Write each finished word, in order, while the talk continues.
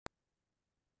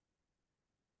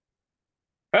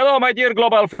Hello, my dear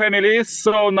global family.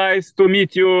 So nice to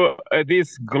meet you at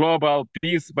this Global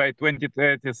Peace by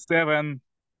 2037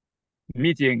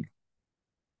 meeting.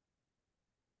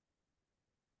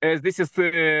 As this is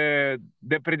the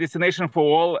predestination for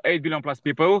all 8 billion plus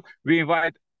people, we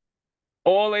invite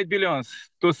all 8 billions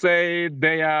to say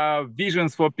their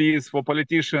visions for peace, for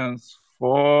politicians,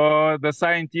 for the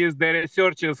scientists, the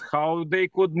researchers, how they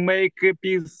could make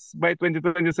peace by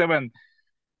 2027.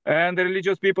 And the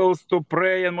religious peoples to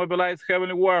pray and mobilize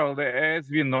heavenly world, as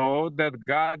we know that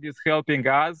God is helping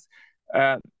us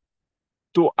uh,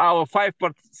 to our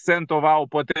 5% of our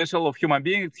potential of human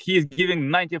beings. He is giving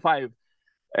 95,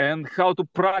 and how to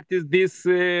practice this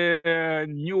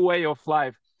new way of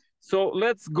life. So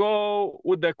let's go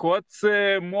with the quotes.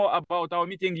 More about our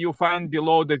meeting you find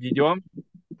below the video.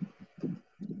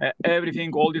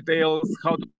 Everything, all details,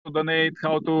 how to donate,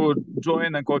 how to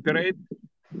join and cooperate.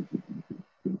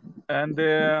 And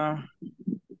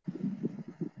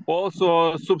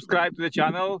also subscribe to the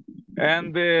channel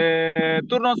and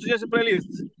turn on suggested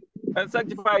playlists and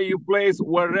sanctify your place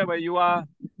wherever you are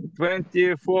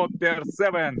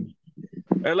 24/7.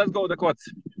 Let's go the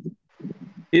quotes.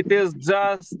 It is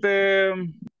just it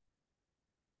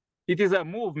is a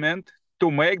movement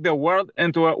to make the world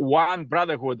into a one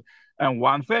brotherhood and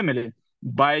one family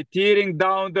by tearing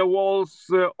down the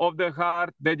walls of the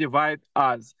heart that divide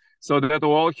us, so that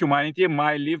all humanity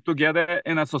might live together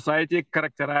in a society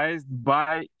characterized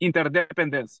by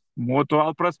interdependence,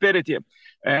 mutual prosperity,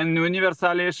 and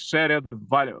universally shared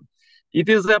value. It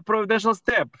is a providential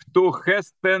step to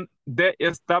hasten the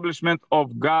establishment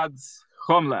of God's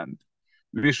homeland.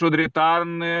 We should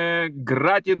return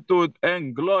gratitude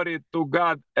and glory to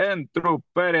God and true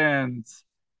parents.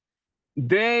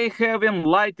 They have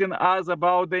enlightened us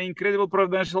about the incredible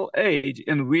providential age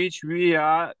in which we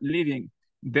are living.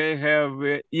 They have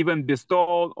even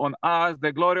bestowed on us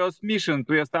the glorious mission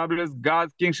to establish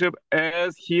God's kingship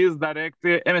as his direct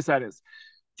emissaries.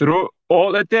 Through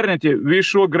all eternity, we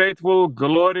should grateful,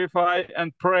 glorify,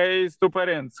 and praise to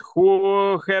parents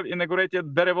who have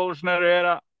inaugurated the revolutionary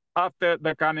era after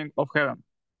the coming of heaven.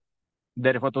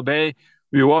 Therefore, today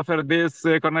we offer this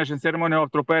coronation ceremony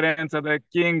of true parents and the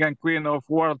King and Queen of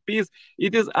world peace.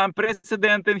 It is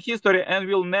unprecedented in history and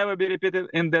will never be repeated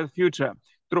in the future.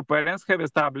 True parents have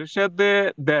established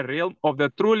the realm of the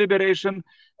true liberation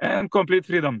and complete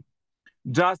freedom.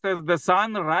 Just as the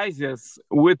sun rises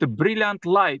with brilliant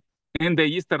light in the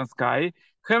eastern sky,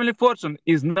 heavenly fortune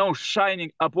is now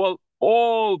shining upon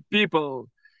all people.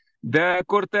 The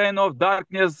curtain of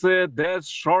darkness that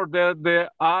shrouded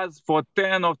us for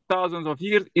tens of thousands of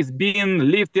years is being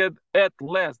lifted at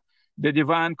last. The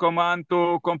divine command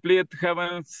to complete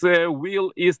heaven's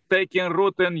will is taking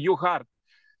root in your heart.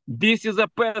 This is a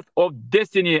path of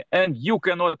destiny and you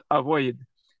cannot avoid.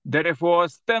 Therefore,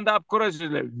 stand up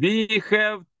courageously. We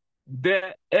have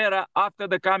the era after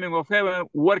the coming of heaven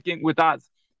working with us.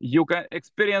 You can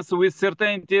experience with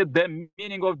certainty the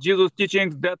meaning of Jesus'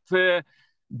 teachings that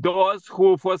those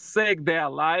who forsake their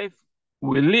life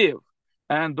will live,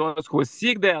 and those who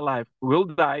seek their life will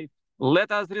die.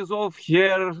 Let us resolve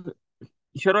here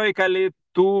heroically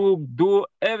to do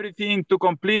everything to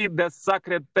complete the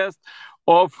sacred test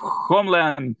of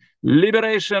homeland,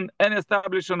 liberation, and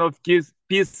establishment of his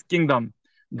peace kingdom,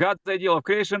 God's ideal of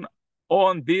creation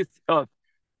on this earth.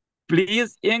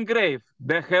 Please engrave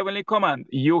the heavenly command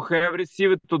you have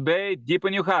received today deep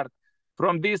in your heart.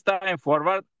 From this time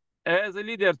forward, as a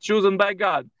leader chosen by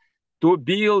God to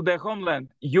build the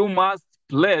homeland, you must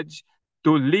pledge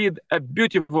to lead a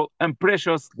beautiful and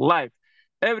precious life.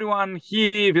 Everyone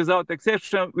here, without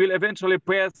exception, will eventually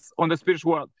pass on the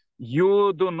spiritual world.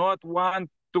 You do not want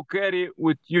to carry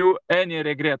with you any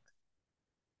regret.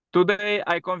 Today,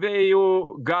 I convey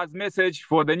you God's message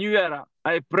for the new era.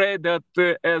 I pray that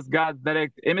as God's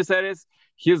direct emissaries,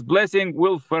 his blessing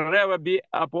will forever be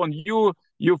upon you,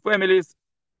 your families,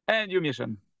 and your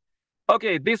mission.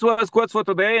 Okay, this was quotes for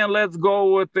today, and let's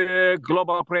go with the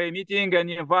global prayer meeting and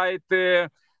invite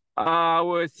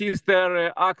our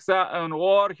sister Aksa and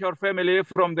or her family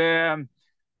from the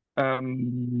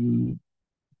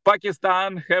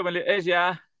Pakistan, Heavenly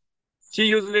Asia. She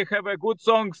usually have a good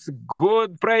songs,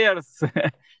 good prayers,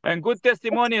 and good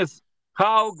testimonies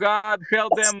how God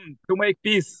helped them to make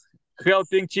peace,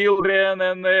 helping children,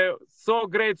 and so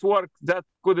great work that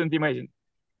couldn't imagine.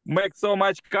 Make so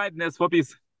much kindness for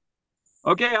peace.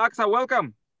 Okay, Aksa,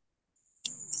 welcome.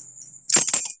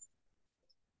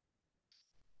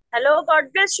 Hello, God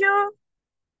bless you.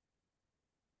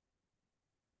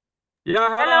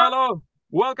 Yeah, hello, Hello. hello.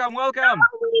 Welcome, welcome.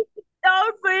 Now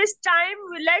without waste time,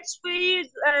 let's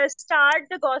start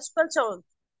the gospel song.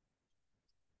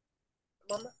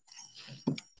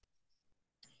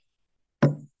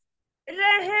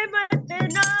 रहमत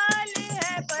नाल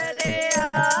है भरिया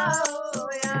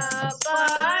होया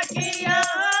पाटिया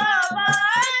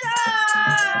वासाड़ा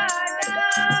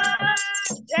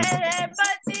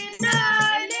रहमत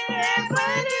नाल है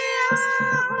भरिया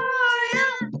होया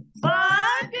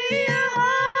पाटिया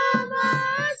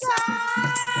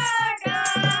वासाड़ा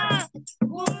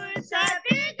गुरसत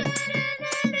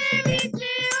करन विच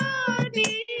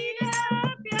ओदी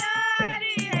प्यार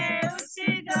है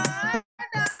उसदा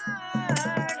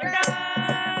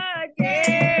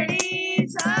जेड़ी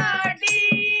साडी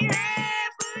है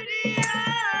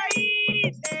बुराई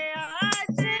ते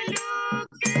आज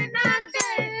लोक ना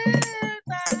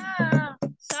करता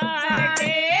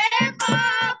साडे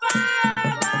पापा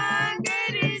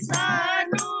वांगर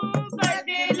सानू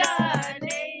बदला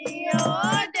नहीं ओ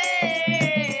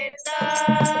देता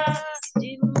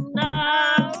जिन्ना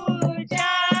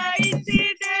ऊंचाई सी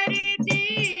धरती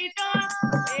तो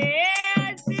ए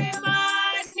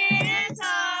आसमाने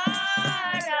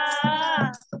सारा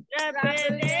रब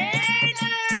दे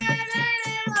डरन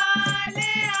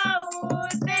वाले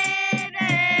आऊते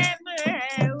रहम है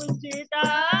उसदा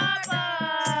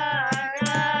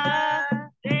बाड़ा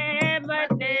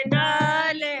रहमत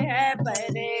नाल है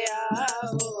भरिया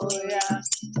होया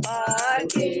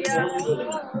पागिया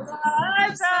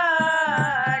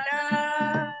साड़ा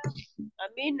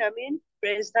Amin, Amin.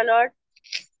 Praise the Lord.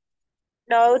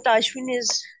 Now Tashwin is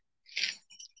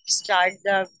start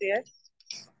the prayer.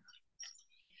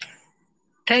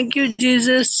 Thank you,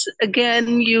 Jesus.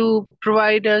 Again, you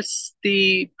provide us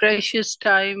the precious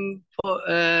time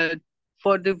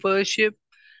for the worship,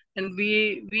 and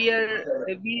we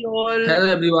all.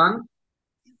 Hello everyone.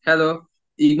 Hello.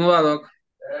 Igno Alok.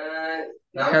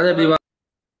 Hello everyone.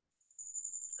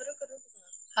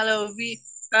 Hello, we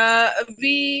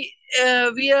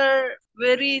are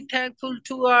very thankful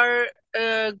to our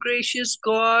gracious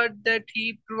God that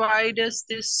He provide us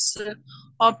this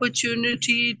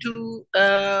opportunity to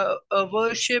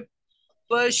worship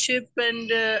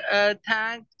and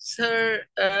thanks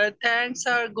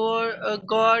our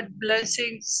God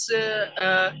blessings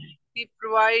He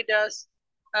provide us.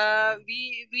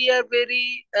 We are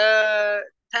very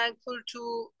thankful to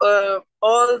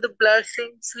all the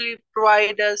blessings He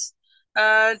provide us.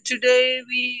 Today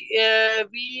we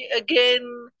again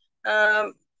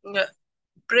um,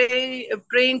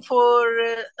 praying for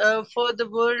the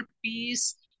world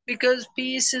peace, because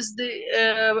peace is the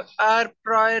our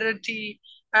priority,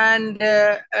 and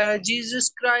Jesus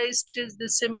Christ is the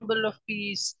symbol of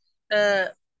peace. uh,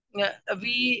 uh,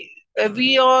 we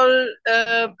we all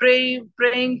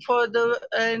praying for the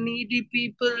needy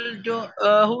people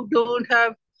who don't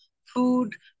have food,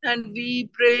 and we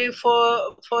pray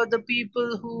for the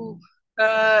people who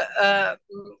uh, uh,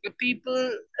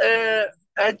 people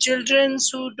children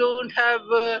who don't have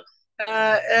uh,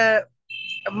 uh,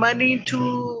 money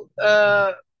to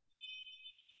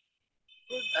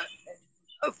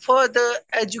for the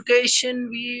education.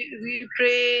 We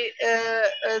pray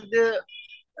the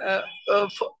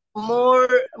for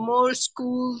more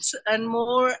schools and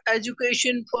more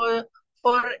education for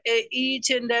each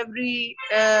and every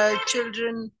uh,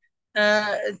 children.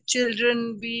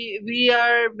 We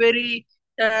are very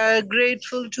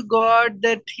grateful to God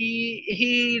that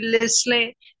he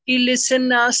listen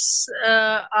us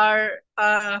our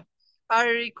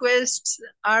requests,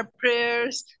 our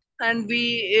prayers, and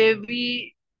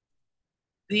we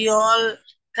all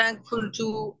thankful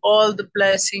to all the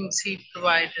blessings He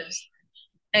provides us.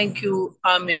 Thank you.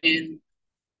 Amen.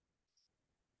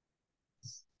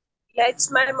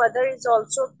 Let's my mother is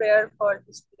also prayer for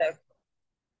this platform.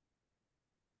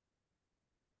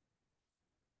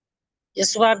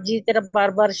 Yesu आप जी तेरा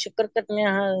बार बार शुक्र करने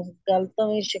गल तो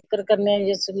भी शुक्र करने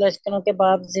यसु लश्करों के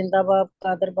बाप जिंदा बाप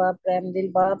कादर बाप प्रेम दिल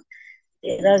बाप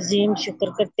तेरा जीम शुक्र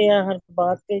करते हैं, हर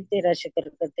बात पे तेरा शुक्र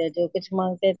करते हैं, जो कुछ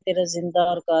मांगते हैं तेरा जिंदा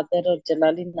और कादर और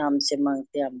जलाली नाम से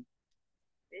मांगते हैं हम।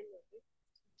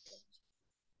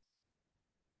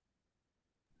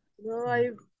 Now I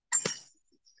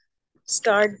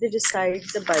start to recite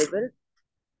the Bible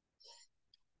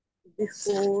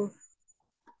before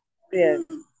prayer.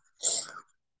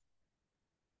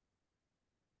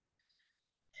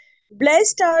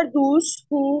 Blessed are those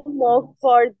who mock,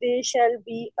 for they shall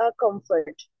be a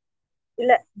comfort.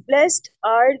 Blessed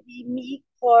are the meek,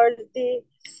 for they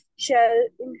shall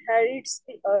inherit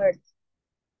the earth.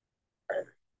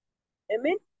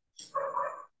 Amen.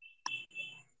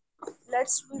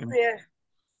 Let's be prayer.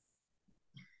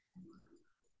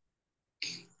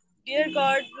 Dear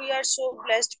God, we are so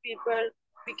blessed people.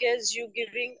 because you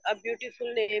giving a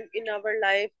beautiful name in our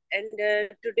life. And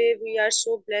today we are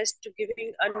so blessed to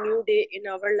giving a new day in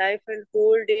our life, and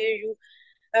whole day you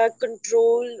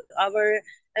control our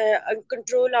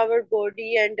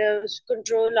body, and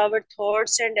control our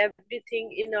thoughts and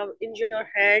everything in your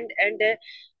hand. And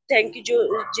thank you,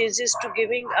 Jesus, to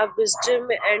giving a wisdom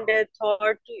and a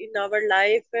thought in our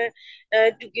life,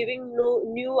 to giving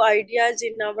new ideas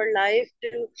in our life.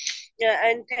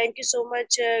 And thank you so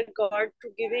much, God, to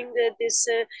giving this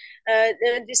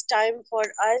time for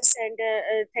us. And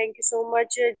thank you so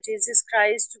much, Jesus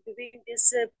Christ, to giving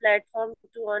this platform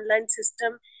to online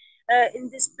system. In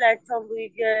this platform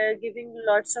we giving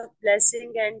lots of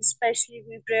blessing, and especially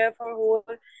we pray for whole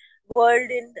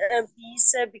world in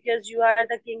peace, because you are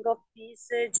the King of peace,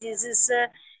 Jesus.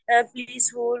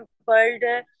 Please whole world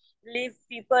live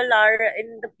people are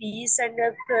in the peace, and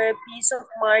peace of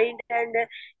mind, and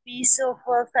peace of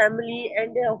family,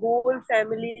 and whole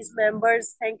families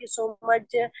members. Thank you so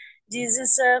much,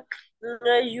 Jesus.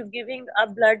 You giving a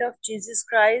blood of Jesus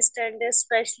Christ, and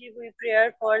especially we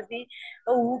pray for the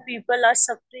who people are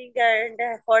suffering, and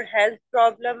for health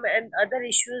problem and other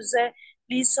issues.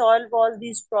 Please solve all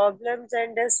these problems,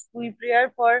 and as we pray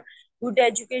for good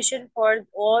education for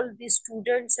all the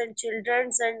students and children,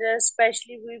 and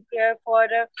especially we pray for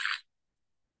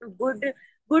good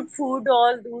good food.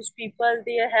 All those people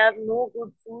they have no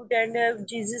good food, and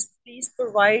Jesus, please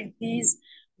provide these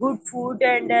good food.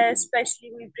 And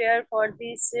especially we pray for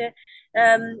this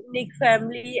Nick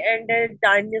family, and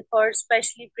Daniel, for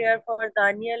especially prayer for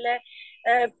Daniel.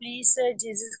 Please,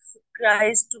 Jesus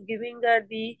Christ, to giving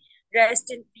the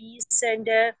rest in peace, and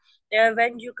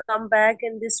when you come back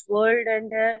in this world.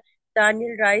 And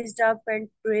Daniel rised up and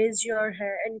praised your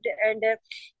hand.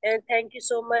 And thank you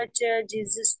so much,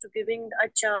 Jesus, to giving a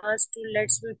chance to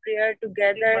let's we prayer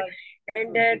together.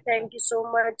 And thank you so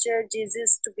much,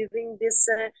 Jesus, to giving this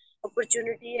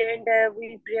opportunity. And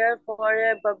we pray for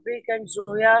Babrik and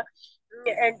Zoya,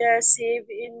 and save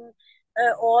in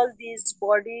all these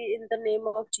body in the name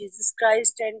of Jesus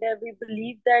Christ. And we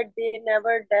believe that they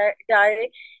never die.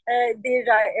 They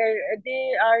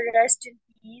are rest in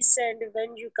peace. And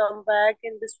when you come back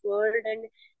in this world, and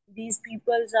these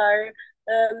peoples are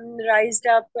rised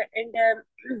up. And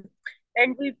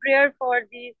and we pray for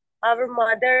the our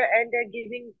mother, and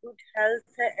giving good health.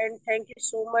 And thank you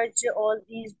so much, all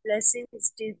these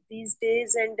blessings these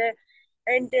days.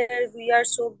 And we are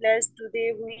so blessed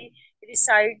today. We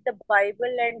recite the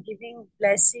Bible and giving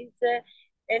blessings,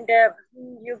 and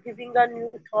you giving a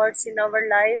new thoughts in our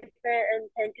life. And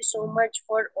thank you so much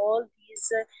for all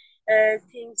these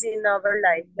things in our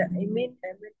life. Amen.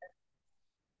 Amen.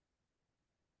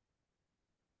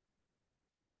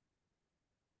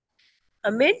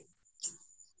 Amen.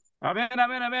 Amen,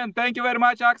 amen, amen. Thank you very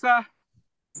much, Aksa.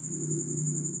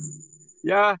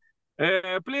 Yeah.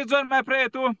 Please join my prayer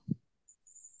too.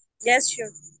 Yes, sure.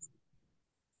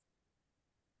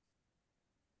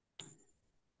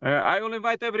 I will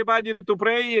invite everybody to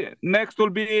pray. Next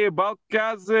will be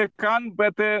Balkaz Khan,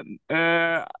 but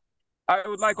I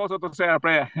would like also to say a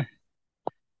prayer.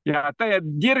 Yeah,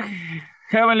 dear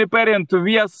Heavenly Parent,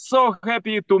 we are so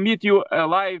happy to meet you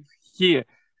alive here.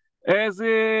 As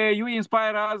you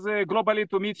inspire us globally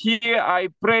to meet here, I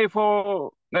pray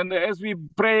for, and as we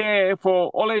pray for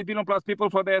all 8 billion plus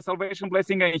people for their salvation,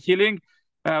 blessing, and healing,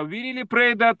 we really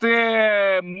pray that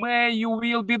may you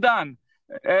will be done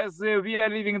as we are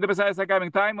living in the Messiah's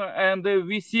coming time, and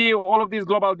we see all of this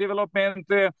global development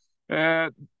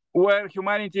where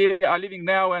humanity are living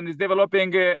now and is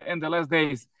developing in the last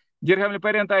days. Dear Heavenly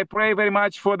Parent, I pray very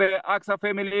much for the Aksa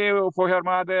family, for her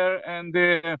mother, and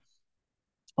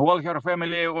all her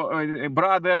family,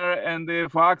 brother, and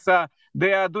for Aksa.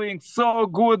 They are doing so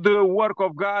good work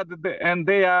of God, and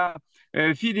they are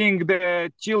feeding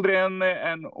the children,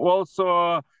 and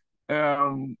also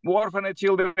orphanage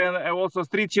children, and also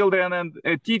street children, and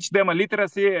teach them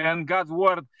literacy and God's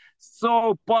word.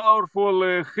 So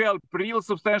powerful help, real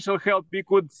substantial help. We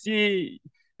could see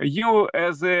you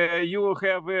as you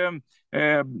have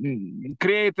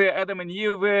created Adam and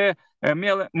Eve,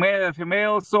 male and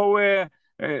female. So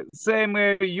same,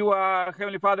 you are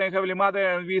Heavenly Father and Heavenly Mother,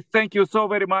 and we thank you so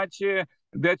very much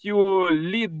that you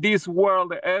lead this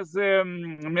world as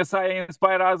Messiah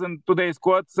inspired us in today's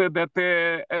quotes,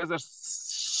 that as a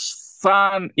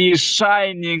sun is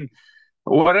shining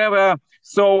wherever,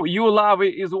 so you love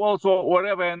is also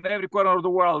wherever in every corner of the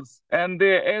world. And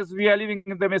as we are living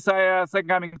in the Messiah second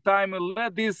coming time,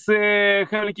 let this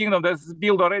heavenly kingdom that's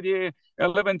built already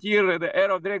 11th year, the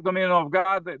era of direct dominion of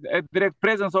God, direct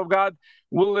presence of God,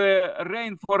 will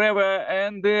reign forever.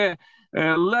 And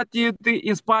let it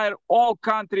inspire all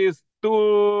countries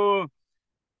to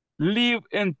live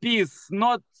in peace,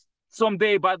 not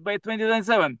someday, but by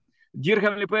 2027. Dear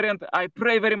Heavenly Parent, I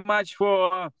pray very much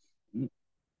for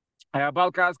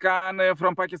Balkaz Khan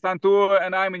from Pakistan too,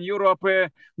 and I'm in Europe.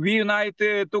 We unite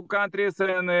two countries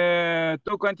and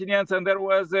two continents, and there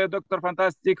was Dr.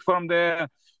 Fantastic from the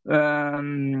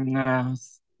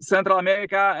Central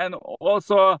America, and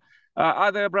also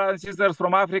other brothers and sisters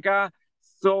from Africa.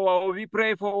 So we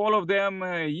pray for all of them,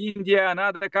 India and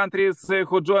other countries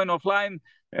who join offline.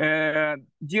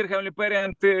 Dear Heavenly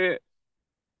Parent,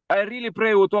 I really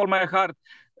pray with all my heart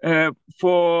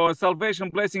for salvation,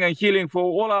 blessing, and healing for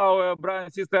all our brothers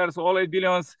and sisters, all 8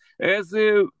 billions, as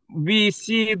we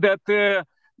see that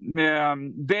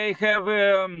they have,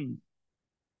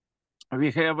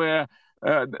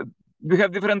 we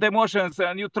have different emotions,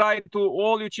 and you try to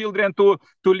all your children to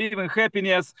live in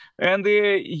happiness, and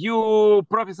you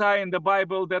prophesy in the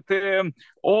Bible that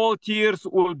all tears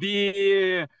will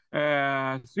be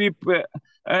sweep,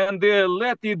 and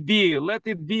let it be,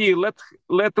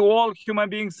 let all human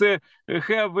beings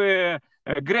have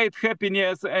great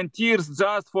happiness and tears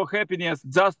just for happiness,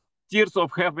 just tears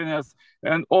of happiness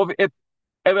and of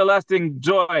everlasting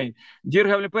joy. Dear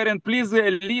Heavenly Parent, please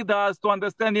lead us to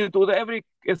understand into every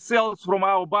cells from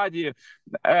our body.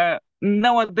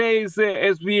 Nowadays,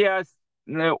 as we are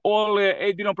all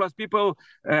 8 billion plus people,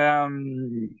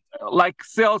 like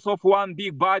cells of one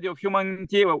big body of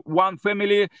humanity, one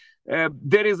family.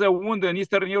 There is a wound in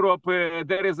Eastern Europe.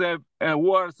 There is a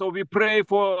war. So we pray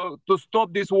to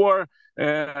stop this war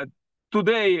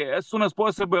today, as soon as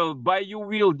possible, by your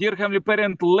will. Dear Heavenly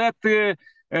Parent, let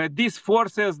these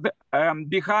forces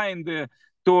behind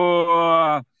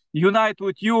to unite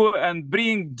with you and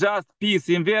bring just peace.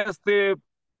 Invest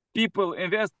people,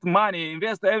 invest money,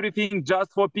 invest everything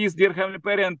just for peace, dear Heavenly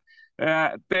Parent,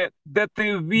 that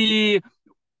we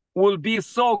will be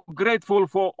so grateful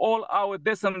for all our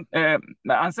distant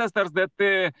ancestors that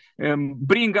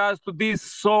bring us to this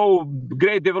so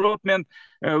great development.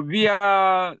 We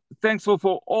are thankful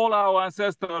for all our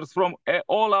ancestors from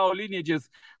all our lineages,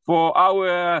 for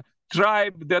our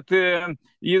tribe that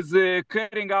is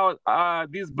carrying out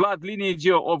this blood lineage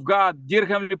of God. Dear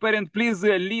Heavenly Parent, please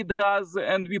lead us,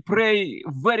 and we pray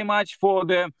very much for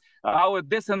our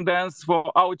descendants,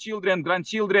 for our children,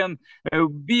 grandchildren.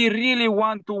 We really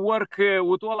want to work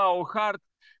with all our heart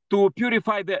to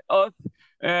purify the earth,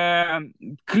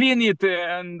 clean it,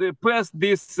 and pass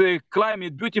this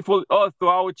climate, beautiful earth to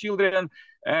our children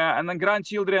and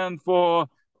grandchildren, for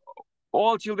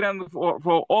all children,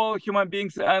 for all human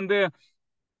beings, and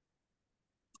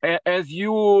as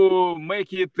you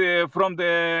make it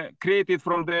created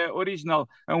from the original.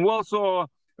 And also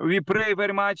we pray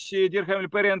very much, dear Heavenly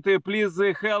Parent, please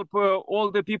help all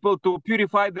the people to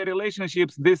purify the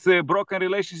relationships, this broken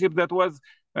relationship that was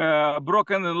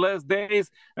broken in last days,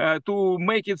 to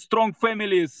make it strong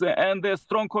families and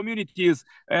strong communities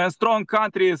and strong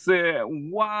countries,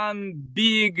 one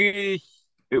big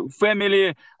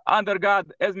family under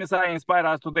God, as Messiah inspired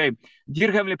us today.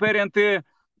 Dear Heavenly Parent,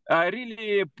 I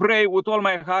really pray with all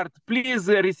my heart, please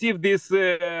receive this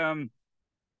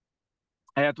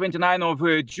 29 of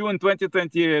June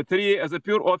 2023 as a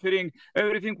pure offering.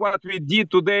 Everything what we did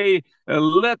today,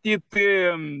 let it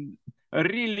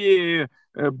really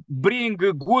bring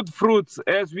good fruits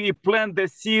as we plant the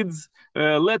seeds.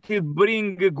 Let it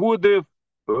bring good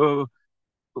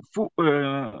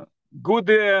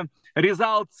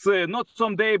results, not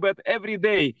someday, but every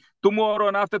day, tomorrow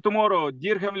and after tomorrow.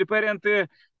 Dear Heavenly Parent,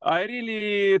 I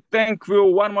really thank you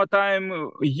one more time,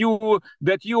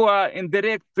 that you are in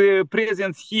direct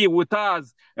presence here with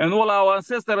us, and all our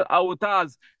ancestors are with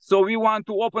us. So we want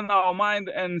to open our mind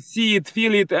and see it,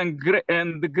 feel it, and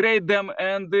grade them,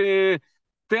 and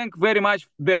thank very much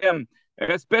them,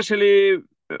 especially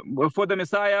for the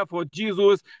Messiah, for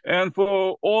Jesus, and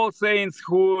for all saints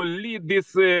who lead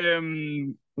this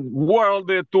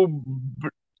world to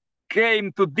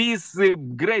came to this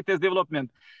greatest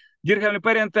development. Dear Heavenly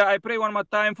Parent, I pray one more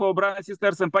time for brothers and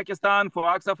sisters in Pakistan, for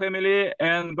Aksa family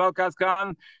and Balkaz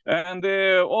Khan, and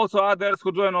also others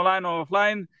who join online or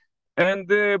offline. And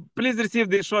please receive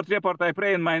this short report, I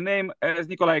pray in my name, as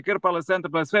Nikolai Kirpal, Center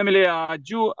Plus family,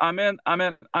 Jew. Amen,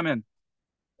 amen, amen.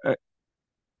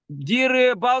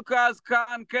 Dear Balkaz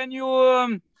Khan, can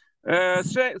you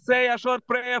say a short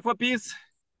prayer for peace?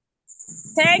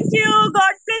 Thank you.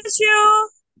 God bless you.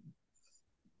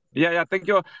 Yeah, thank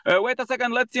you. Wait a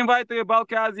second, let's invite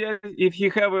Balkaz if he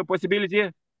have a possibility.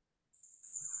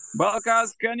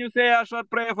 Balkaz, can you say a short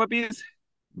prayer for peace?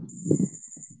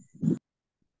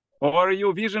 Or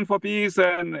your vision for peace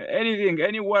and anything,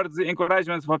 any words,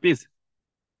 encouragements for peace?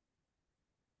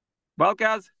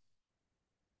 Balkaz?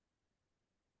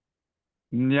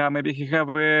 Yeah, maybe he have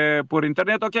poor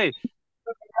internet. Okay.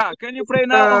 Can you pray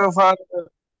now?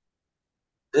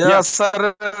 Yes,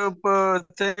 sir.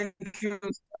 Thank you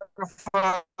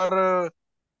for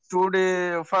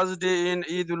today, first day in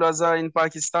Eid ul Adha in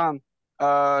Pakistan,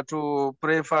 to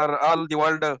pray for all the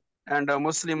world and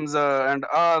Muslims and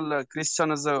all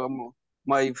Christians,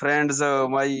 my friends,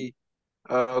 my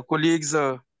colleagues,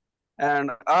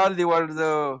 and all the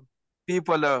world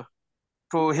people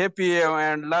to happy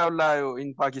and love life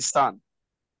in Pakistan.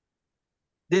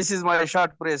 This is my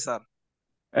short prayer, sir.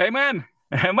 Amen.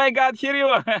 My God, hear you.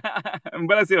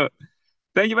 Bless you.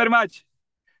 Thank you very much.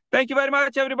 Thank you very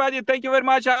much, everybody. Thank you very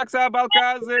much, Aksa,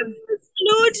 Balkaz.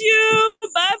 Salute you.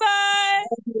 Bye-bye.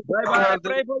 Bye-bye.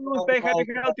 Pray for you. Stay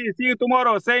happy, healthy. See you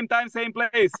tomorrow. Same time, same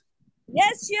place.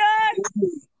 Yes, sure.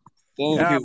 Thank you.